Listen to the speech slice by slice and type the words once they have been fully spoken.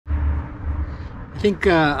I think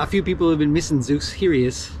a few people have been missing Zeus. Here he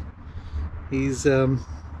is. He's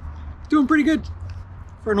doing pretty good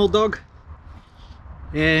for an old dog.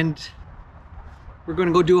 And we're going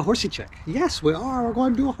to go do a horsey check. Yes, we are. We're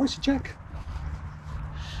going to do a horsey check.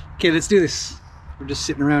 Okay, let's do this. We're just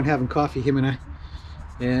sitting around having coffee, him and I.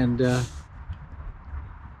 And I'm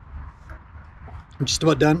just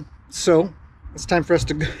about done. So it's time for us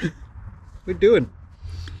to go. We're doing.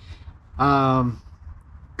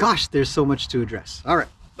 Gosh, there's so much to address. All right,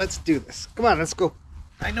 let's do this. Come on, let's go.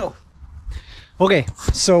 I know. Okay,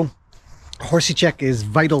 so horsey check is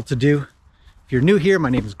vital to do. If you're new here, my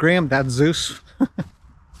name is Graham. That's Zeus.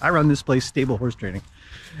 I run this place, Stable Horse Training.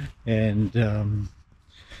 And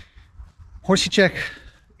horsey check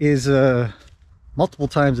is multiple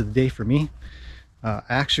times a day for me. I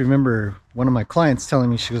actually remember one of my clients telling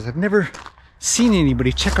me, she goes, I've never seen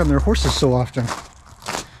anybody check on their horses so often.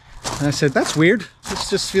 And I said, that's weird. This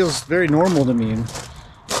just feels very normal to me and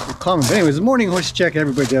common. But anyways, the morning horse check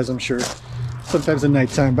everybody does, I'm sure. Sometimes at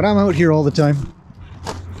nighttime, but I'm out here all the time.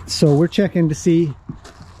 So we're checking to see,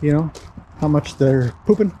 you know, how much they're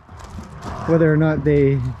pooping, whether or not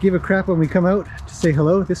they give a crap when we come out to say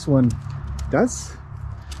hello. This one does.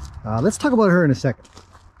 Let's talk about her in a second.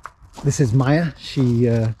 This is Maya. She's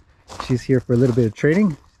here for a little bit of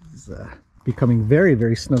training. She's becoming very,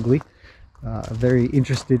 very snuggly. Very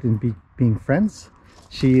interested in being friends.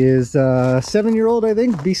 She is a 7-year-old, I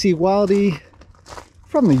think, BC Wildie,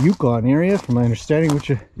 from the Yukon area, from my understanding,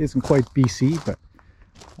 which isn't quite BC, but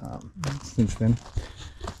since then.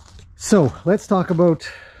 So let's talk about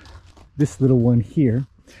this little one here.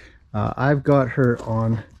 I've got her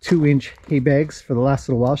on 2-inch hay bags for the last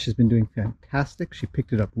little while. She's been doing fantastic. She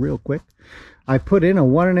picked it up real quick. I put in a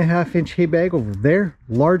 1.5-inch hay bag over there,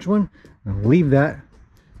 large one, and leave that.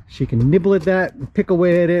 She can nibble at that and pick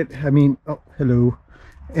away at it. I mean, oh, hello.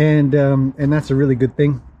 And that's a really good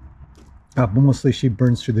thing. But mostly she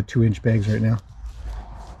burns through the 2-inch bags right now.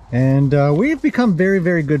 And we've become very,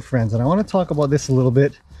 very good friends. And I want to talk about this a little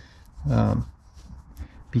bit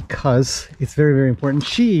because it's very, very important.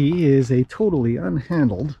 She is a totally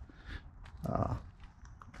unhandled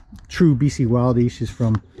true BC Wildie. She's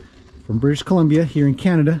from British Columbia here in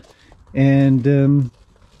Canada, and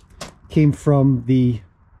came from the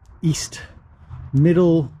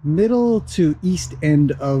middle to east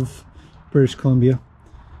end of British Columbia,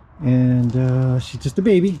 and she's just a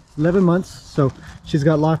baby, 11 months, so she's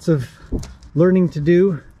got lots of learning to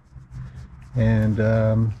do. And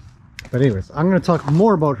but anyways, I'm going to talk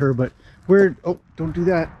more about her, but oh, don't do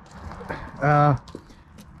that.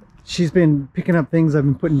 She's been picking up things I've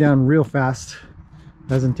been putting down real fast. It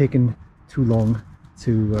hasn't taken too long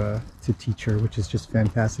to teach her, which is just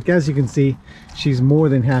fantastic. As you can see, she's more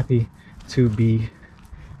than happy to be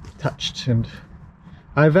touched, and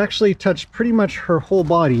I've actually touched pretty much her whole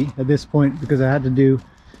body at this point because I had to do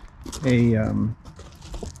a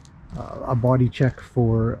body check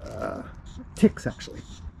for ticks, actually.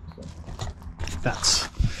 That's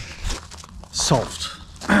solved.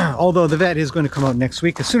 Although the vet is going to come out next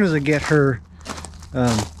week as soon as I get her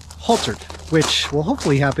haltered, which will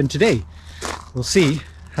hopefully happen today. We'll see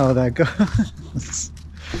how that goes.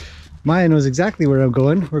 Maya knows exactly where I'm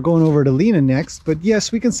going. We're going over to Lena next, but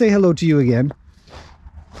yes, we can say hello to you again.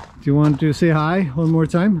 Do you want to say hi one more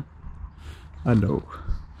time? Hello.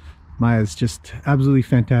 Maya's just absolutely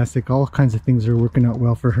fantastic. All kinds of things are working out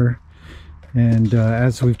well for her. And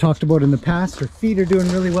as we've talked about in the past, her feet are doing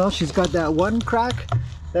really well. She's got that one crack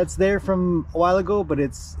that's there from a while ago, but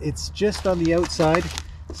it's just on the outside,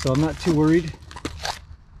 so I'm not too worried.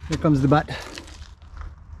 Here comes the butt.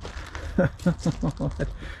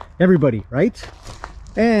 Everybody, right?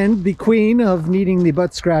 And the queen of needing the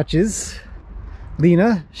butt scratches,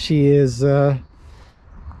 Lena. She is my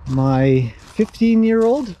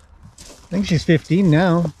 15-year-old. I think she's 15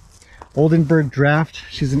 now. Oldenburg draft.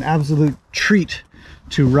 She's an absolute treat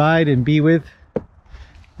to ride and be with.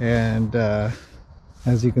 And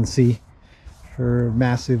as you can see, her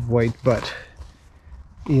massive white butt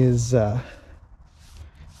is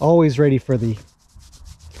always ready for the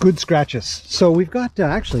good scratches. So we've got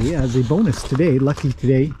actually, as a bonus today, lucky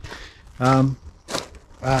today, I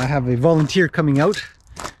have a volunteer coming out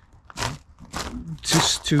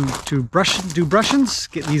to do brushings,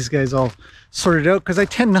 get these guys all sorted out, because I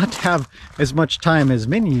tend not to have as much time as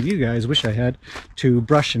many of you guys wish I had to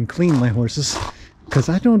brush and clean my horses, because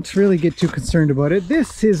I don't really get too concerned about it.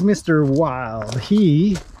 This is Mr. Wild.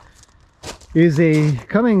 He is a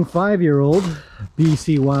coming 5-year-old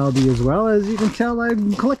BC Wildie as well. As you can tell,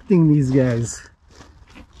 I'm collecting these guys.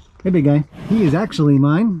 Hey, big guy. He is actually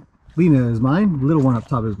mine. Lena is mine. The little one up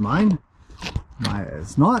top is mine. Maya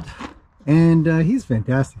is not. And he's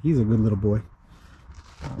fantastic. He's a good little boy.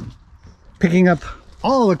 Picking up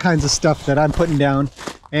all the kinds of stuff that I'm putting down,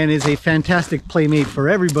 and is a fantastic playmate for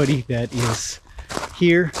everybody that is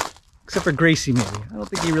here, except for Gracie maybe. I don't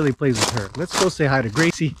think he really plays with her. Let's go say hi to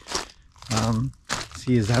Gracie.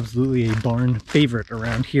 She is absolutely a barn favorite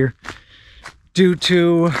around here due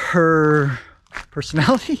to her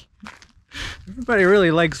personality. Everybody really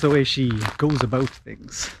likes the way she goes about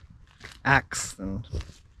things, acts, and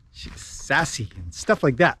she's sassy and stuff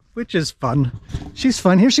like that, which is fun. She's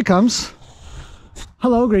fun. Here she comes.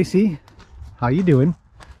 Hello, Gracie. How you doing?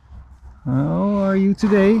 How are you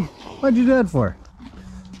today? What'd you do that for?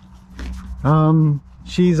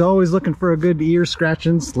 She's always looking for a good ear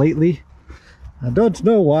scratchings lately. I don't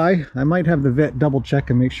know why. I might have the vet double check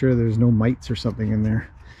and make sure there's no mites or something in there.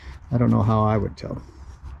 I don't know how I would tell.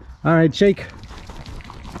 All right, shake.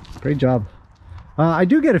 Great job. I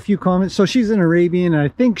do get a few comments. So she's an Arabian, and I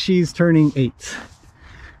think she's turning 8.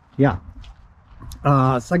 Yeah.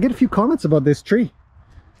 So I get a few comments about this tree.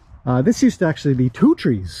 This used to actually be 2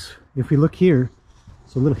 trees. If we look here,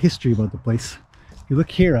 so a little history about the place. If you look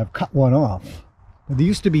here, I've cut one off. But there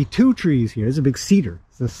used to be 2 trees here. It's a big cedar.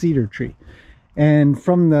 It's a cedar tree. And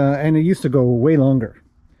it used to go way longer.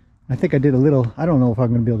 I think I did a little, I don't know if I'm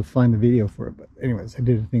going to be able to find the video for it, but anyways, I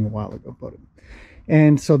did a thing a while ago about it.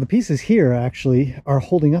 And so the pieces here actually are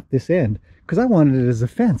holding up this end because I wanted it as a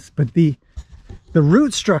fence, but the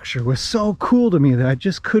root structure was so cool to me that I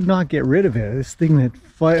just could not get rid of it. This thing that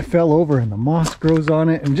fell over and the moss grows on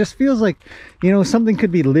it and just feels like, you know, something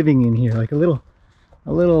could be living in here, like a little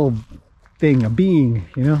thing, a being,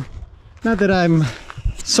 you know. Not that I'm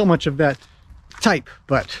so much of that type,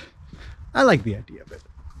 but I like the idea of it.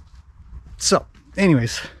 So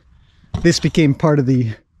anyways, this became part of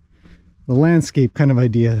the landscape kind of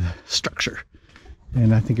idea structure,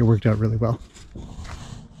 and I think it worked out really well.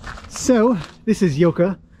 So this is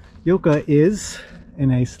Yoka. Yoka is an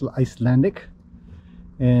Icelandic,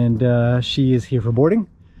 and she is here for boarding.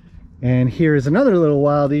 And here is another little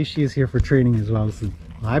Wildie. She is here for training as well.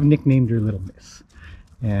 I've nicknamed her Little Miss.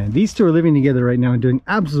 And these two are living together right now and doing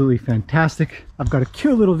absolutely fantastic. I've got a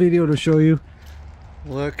cute little video to show you.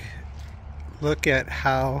 Look at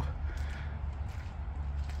how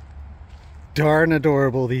darn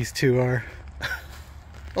adorable these two are.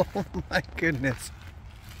 Oh my goodness.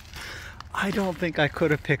 I don't think I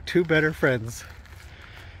could have picked 2 better friends.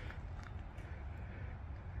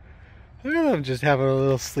 Look at them just having a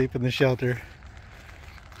little sleep in the shelter.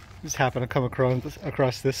 Just happened to come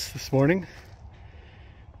across this morning.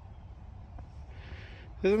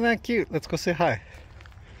 Isn't that cute? Let's go say hi.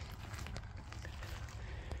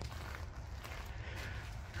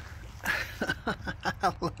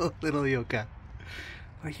 Hello, little Yoka.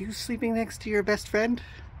 Are you sleeping next to your best friend?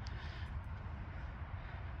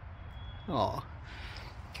 Oh.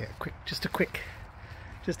 Okay, just a quick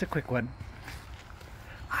one.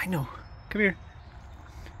 I know. Come here.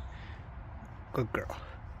 Good girl.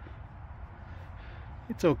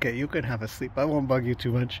 It's okay. You can have a sleep. I won't bug you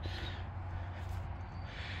too much.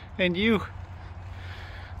 And you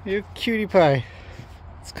cutie pie.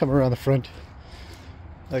 Let's come around the front.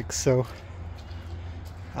 Like so.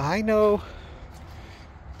 I know.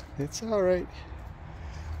 It's alright.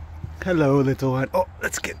 Hello, little one. Oh,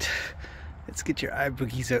 let's get your eye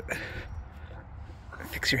boogies out.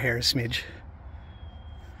 Fix your hair a smidge.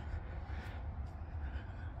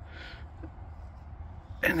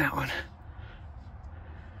 And that one.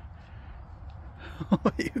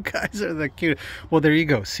 Oh, you guys are the cute. Well, there you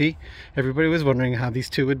go. See? Everybody was wondering how these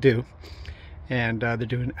two would do. And they're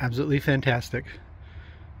doing absolutely fantastic.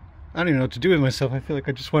 I don't even know what to do with myself. I feel like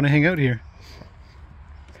I just want to hang out here.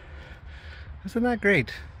 Isn't that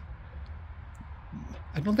great?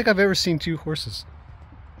 I don't think I've ever seen 2 horses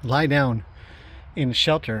lie down in a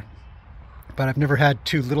shelter, but I've never had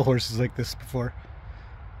 2 little horses like this before,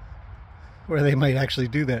 where they might actually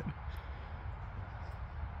do that.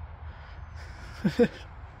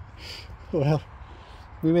 Well,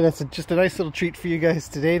 maybe that's just a nice little treat for you guys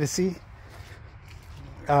today to see.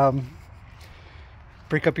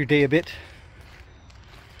 Break up your day a bit.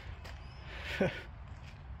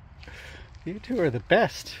 You two are the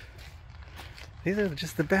best. These are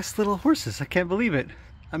just the best little horses. I can't believe it.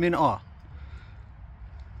 I'm in awe.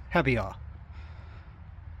 Happy awe.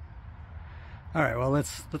 All right, well,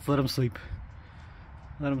 let's let them sleep.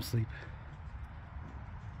 Let them sleep.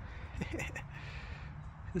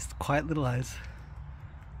 Just quiet little eyes.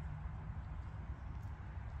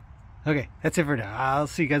 Okay, that's it for now. I'll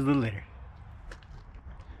see you guys a little later.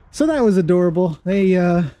 So that was adorable. They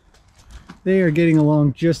are getting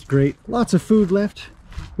along just great. Lots of food left,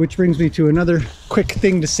 which brings me to another quick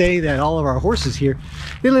thing to say, that all of our horses here,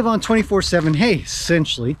 they live on 24/7 hay,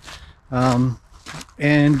 essentially.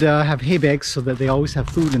 And have hay bags so that they always have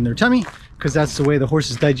food in their tummy, because that's the way the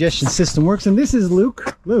horse's digestion system works. And this is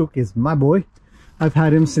Luke. Luke is my boy. I've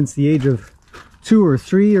had him since the age of 2 or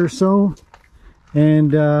 3 or so.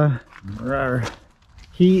 And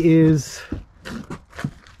he is,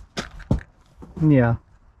 yeah,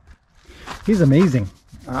 he's amazing.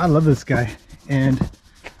 I love this guy. And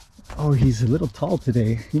oh, he's a little tall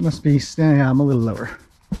today. He must be standing. Yeah, I'm a little lower.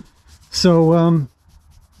 So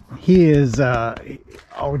he is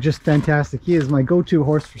oh, just fantastic. He is my go-to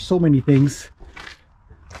horse for so many things.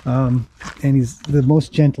 And he's the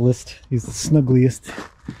most gentlest. He's the snuggliest.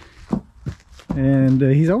 And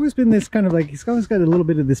he's always been this kind of like, he's always got a little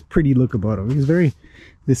bit of this pretty look about him. He's very,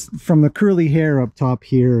 this, from the curly hair up top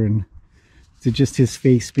here and to just his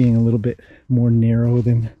face being a little bit more narrow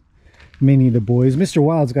than many of the boys. Mr.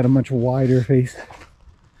 Wild's got a much wider face.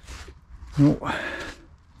 Oh,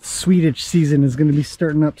 Swedish season is going to be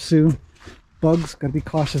starting up soon. Bugs, got to be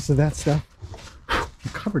cautious of that stuff.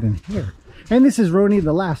 I'm covered in hair. And this is Roni,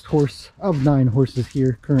 the last horse of 9 horses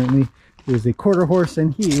here currently. He is a quarter horse,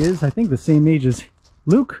 and he is, I think, the same age as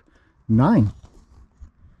Luke, 9.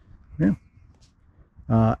 Yeah.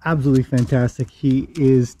 Absolutely fantastic. He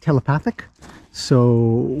is telepathic, so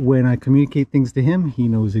when I communicate things to him, he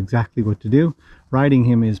knows exactly what to do. Riding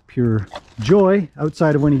him is pure joy,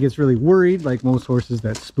 outside of when he gets really worried, like most horses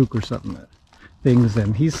that spook or something, things,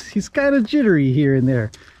 and he's kind of jittery here and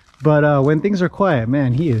there. But when things are quiet,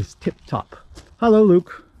 man, he is tip-top. Hello,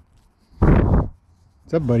 Luke.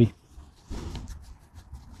 What's up, buddy?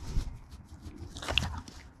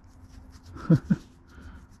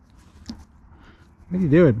 What are you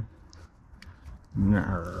doing?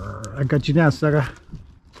 I got you now, sucker.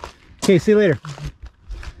 Okay, see you later.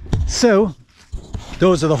 So,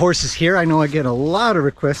 those are the horses here. I know I get a lot of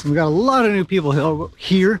requests, and we got a lot of new people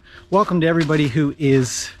here. Welcome to everybody who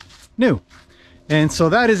is new. And so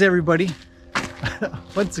that is everybody.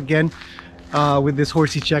 Once again, with this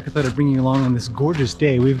Horsey check, I thought I'd bring you along on this gorgeous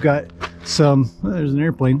day. We've got some, well, there's an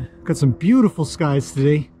airplane. Got some beautiful skies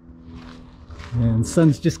today. And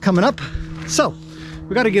sun's just coming up. So,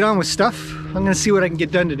 we got to get on with stuff. I'm going to see what I can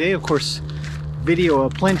get done today. Of course, video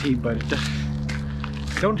aplenty, but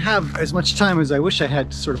don't have as much time as I wish I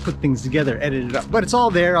had to sort of put things together, edit it up. But it's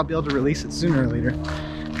all there. I'll be able to release it sooner or later.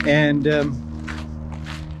 And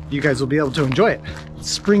you guys will be able to enjoy it.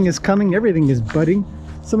 Spring is coming. Everything is budding.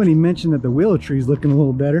 Somebody mentioned that the willow tree is looking a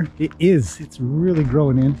little better. It is. It's really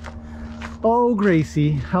growing in. Oh,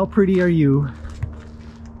 Gracie, how pretty are you?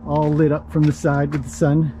 All lit up from the side with the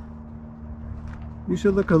sun. You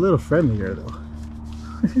should look a little friendlier though.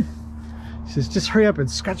 She says, just hurry up and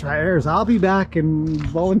scratch my ears. I'll be back, and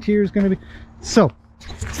volunteer's gonna be. So,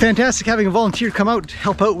 it's fantastic having a volunteer come out to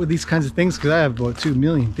help out with these kinds of things, because I have about 2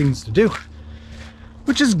 million things to do.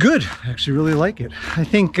 Which is good. I actually really like it. I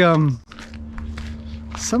think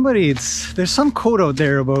there's some quote out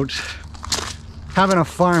there about having a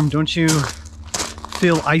farm, don't you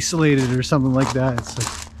feel isolated or something like that. It's like,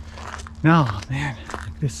 no, man,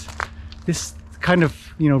 this kind of,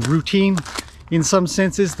 you know, routine in some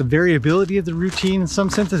senses, the variability of the routine in some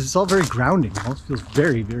senses, it's all very grounding. It all feels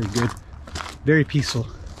very, very good, very peaceful.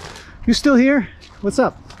 You still here? What's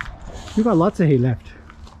up? We've got lots of hay left.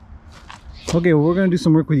 Okay, well, we're going to do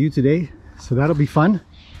some work with you today, so that'll be fun.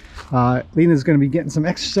 Lena's going to be getting some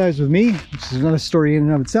exercise with me, which is another story in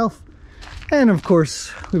and of itself. And of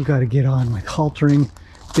course, we've got to get on with haltering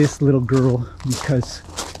this little girl, because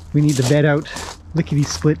we need the bed out, lickety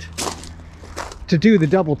split, to do the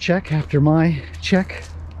double check after my check,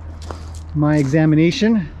 my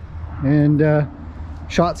examination, and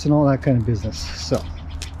shots and all that kind of business. So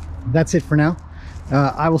that's it for now.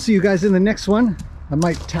 I will see you guys in the next one. I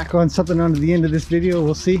might tack on something onto the end of this video,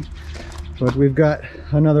 we'll see. But we've got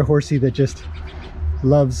another horsey that just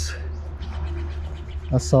loves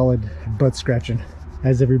a solid butt scratching,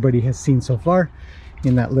 as everybody has seen so far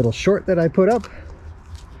in that little short that I put up.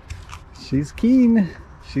 She's keen,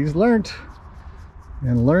 she's learnt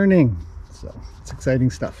and learning, so it's exciting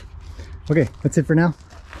stuff. Okay, that's it for now.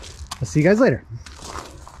 I'll see you guys later.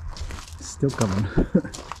 Still coming.